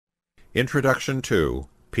Introduction to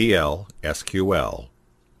PL SQL.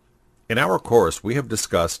 In our course, we have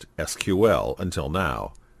discussed SQL until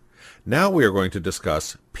now. Now we are going to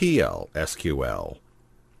discuss PL SQL.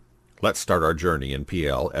 Let's start our journey in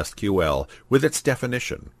PL SQL with its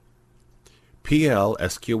definition. PL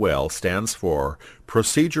SQL stands for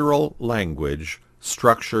Procedural Language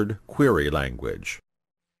Structured Query Language.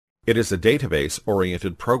 It is a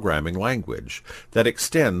database-oriented programming language that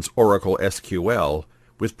extends Oracle SQL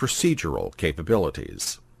with procedural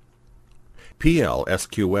capabilities. PL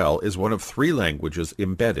SQL is one of three languages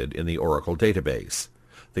embedded in the Oracle database,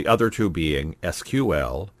 the other two being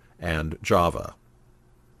SQL and Java.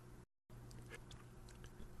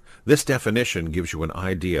 This definition gives you an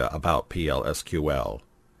idea about PL SQL.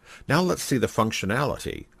 Now let's see the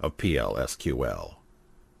functionality of PL SQL.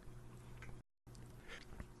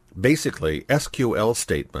 Basically, SQL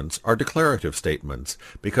statements are declarative statements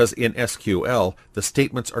because in SQL the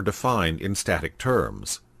statements are defined in static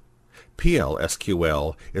terms. PL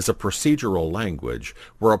SQL is a procedural language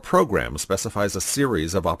where a program specifies a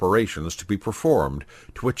series of operations to be performed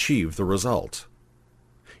to achieve the result.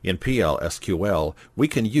 In PL SQL, we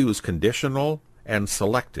can use conditional and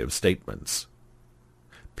selective statements.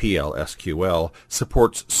 PL SQL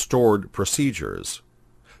supports stored procedures.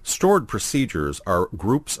 Stored procedures are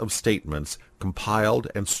groups of statements compiled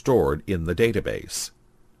and stored in the database.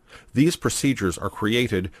 These procedures are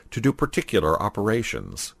created to do particular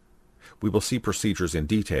operations. We will see procedures in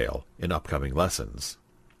detail in upcoming lessons.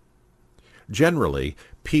 Generally,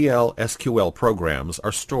 PL SQL programs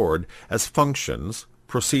are stored as functions,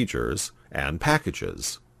 procedures, and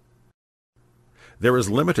packages. There is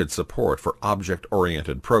limited support for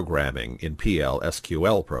object-oriented programming in PL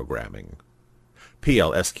SQL programming.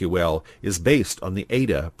 PL SQL is based on the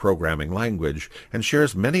Ada programming language and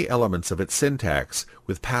shares many elements of its syntax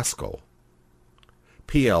with Pascal.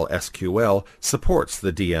 PL SQL supports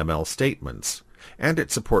the DML statements, and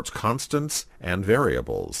it supports constants and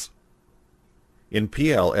variables. In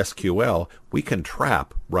PL SQL, we can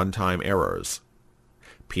trap runtime errors.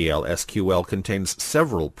 PL SQL contains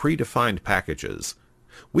several predefined packages.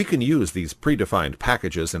 We can use these predefined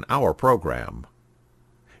packages in our program.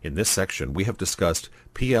 In this section, we have discussed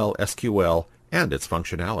PL SQL and its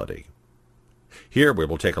functionality. Here we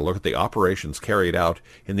will take a look at the operations carried out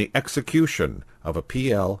in the execution of a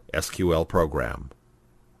PL SQL program.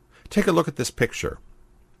 Take a look at this picture.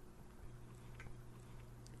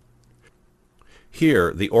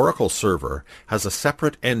 Here, the Oracle server has a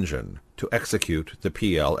separate engine to execute the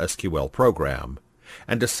PL SQL program,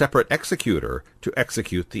 and a separate executor to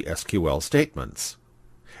execute the SQL statements.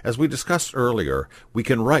 As we discussed earlier, we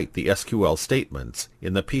can write the SQL statements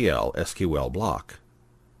in the PL SQL block.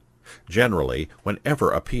 Generally,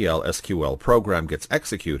 whenever a PL SQL program gets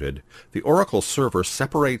executed, the Oracle server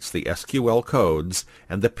separates the SQL codes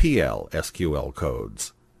and the PL SQL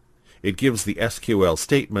codes. It gives the SQL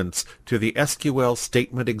statements to the SQL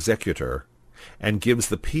statement executor and gives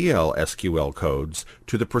the PL SQL codes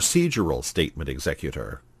to the procedural statement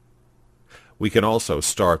executor. We can also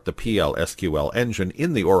start the PL SQL engine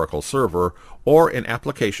in the Oracle server or in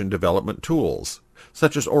application development tools,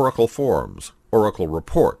 such as Oracle Forms, Oracle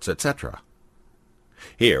Reports, etc.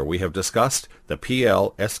 Here we have discussed the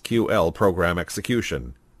PL SQL program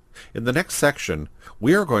execution. In the next section,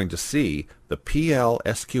 we are going to see the PL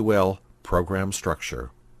SQL program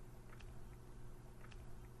structure.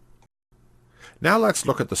 Now let's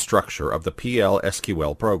look at the structure of the PL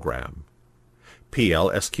SQL program. PL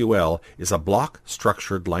SQL is a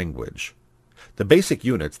block-structured language. The basic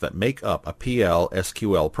units that make up a PL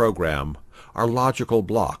SQL program are logical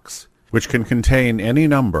blocks, which can contain any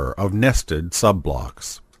number of nested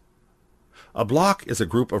subblocks. A block is a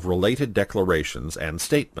group of related declarations and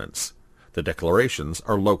statements. The declarations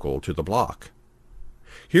are local to the block.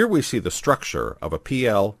 Here we see the structure of a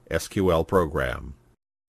PL SQL program.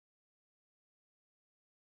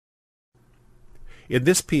 In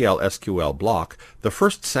this PL SQL block, the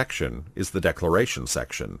first section is the declaration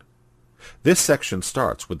section. This section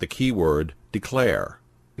starts with the keyword declare.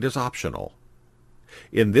 It is optional.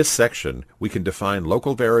 In this section, we can define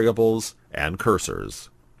local variables and cursors.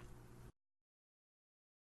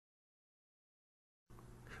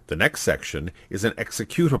 The next section is an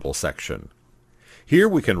executable section. Here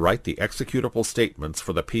we can write the executable statements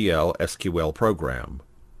for the PL SQL program.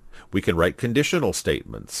 We can write conditional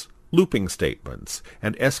statements, looping statements,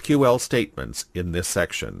 and SQL statements in this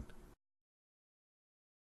section.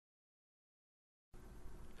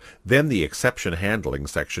 Then the exception handling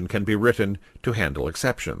section can be written to handle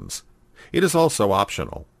exceptions. It is also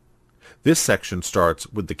optional. This section starts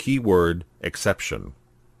with the keyword exception.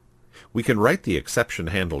 We can write the exception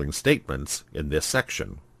handling statements in this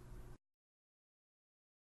section.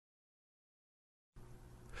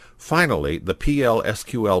 Finally, the PL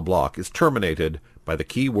SQL block is terminated by the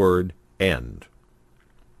keyword END.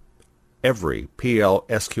 Every PL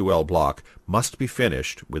SQL block must be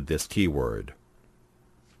finished with this keyword.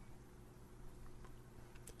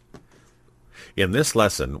 In this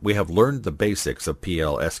lesson, we have learned the basics of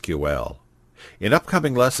PL SQL. In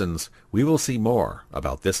upcoming lessons, we will see more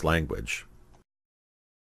about this language.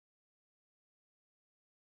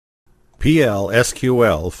 PL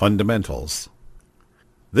SQL Fundamentals.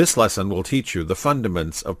 This lesson will teach you the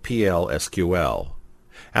fundaments of PL SQL.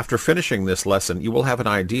 After finishing this lesson, you will have an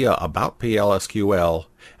idea about PL SQL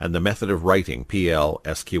and the method of writing PL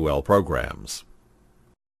SQL programs.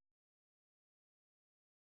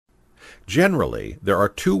 Generally, there are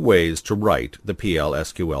two ways to write the PL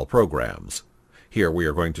SQL programs. Here we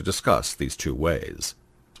are going to discuss these two ways.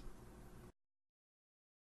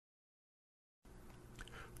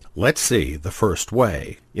 Let's see the first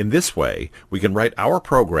way. In this way, we can write our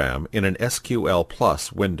program in an SQL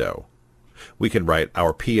Plus window. We can write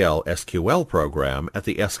our PL SQL program at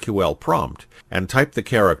the SQL prompt and type the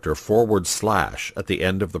character / at the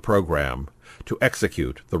end of the program to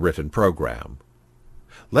execute the written program.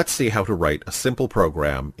 Let's see how to write a simple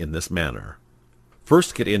program in this manner.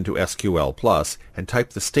 First, get into SQL Plus and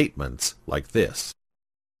type the statements like this.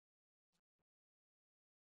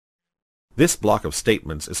 This block of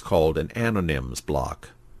statements is called an anonyms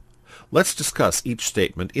block. Let's discuss each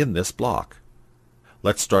statement in this block.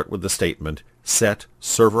 Let's start with the statement set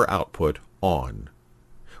server output on.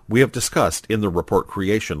 We have discussed in the report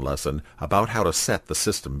creation lesson about how to set the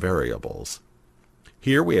system variables.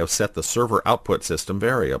 Here we have set the server output system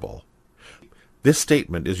variable. This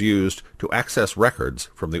statement is used to access records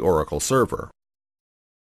from the Oracle server.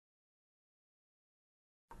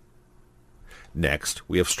 Next,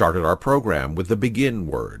 we have started our program with the begin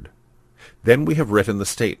word. Then we have written the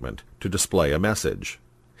statement to display a message.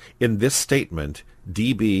 In this statement,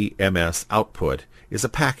 RDBMS output is a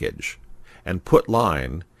package, and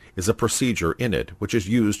putLine is a procedure in it which is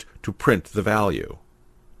used to print the value.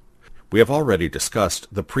 We have already discussed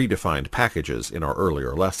the predefined packages in our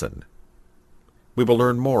earlier lesson. We will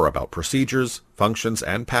learn more about procedures, functions,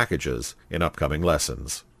 and packages in upcoming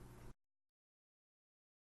lessons.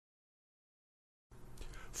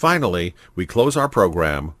 Finally, we close our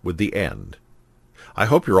program with the end. I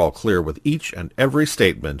hope you're all clear with each and every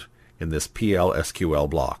statement in this PL SQL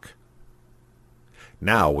block.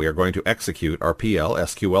 Now we are going to execute our PL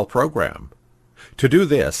SQL program. To do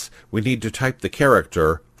this, we need to type the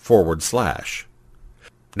character /.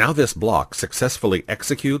 Now this block successfully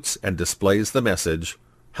executes and displays the message,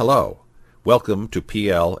 "Hello, welcome to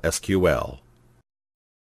PL SQL."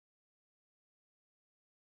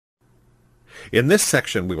 In this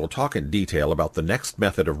section, we will talk in detail about the next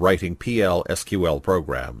method of writing PL SQL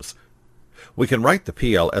programs. We can write the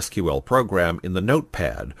PL SQL program in the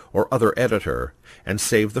Notepad or other editor and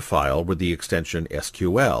save the file with the extension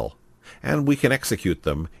SQL, and we can execute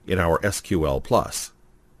them in our SQL Plus.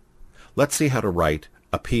 Let's see how to write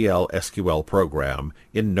a PL SQL program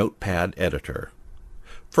in Notepad editor.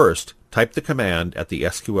 First, type the command at the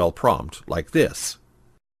SQL prompt like this: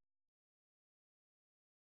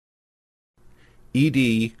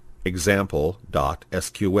 ed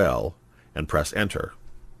example.sql and press enter.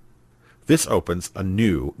 This opens a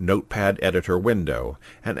new Notepad editor window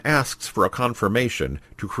and asks for a confirmation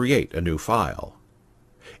to create a new file.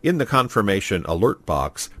 In the confirmation alert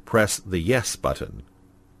box, press the Yes button.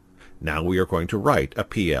 Now we are going to write a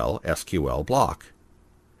PL SQL block.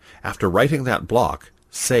 After writing that block,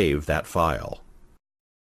 save that file.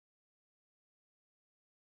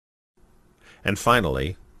 And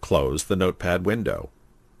finally, close the Notepad window.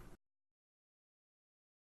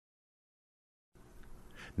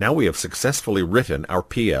 Now we have successfully written our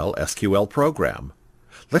PL SQL program.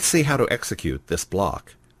 Let's see how to execute this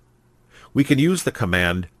block. We can use the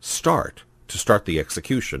command start to start the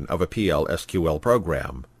execution of a PL SQL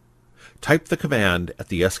program. Type the command at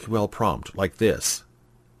the SQL prompt like this: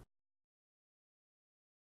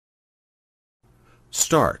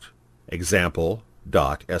 start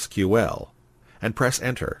example.sql and press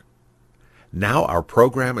enter. Now our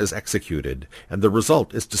program is executed and the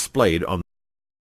result is displayed on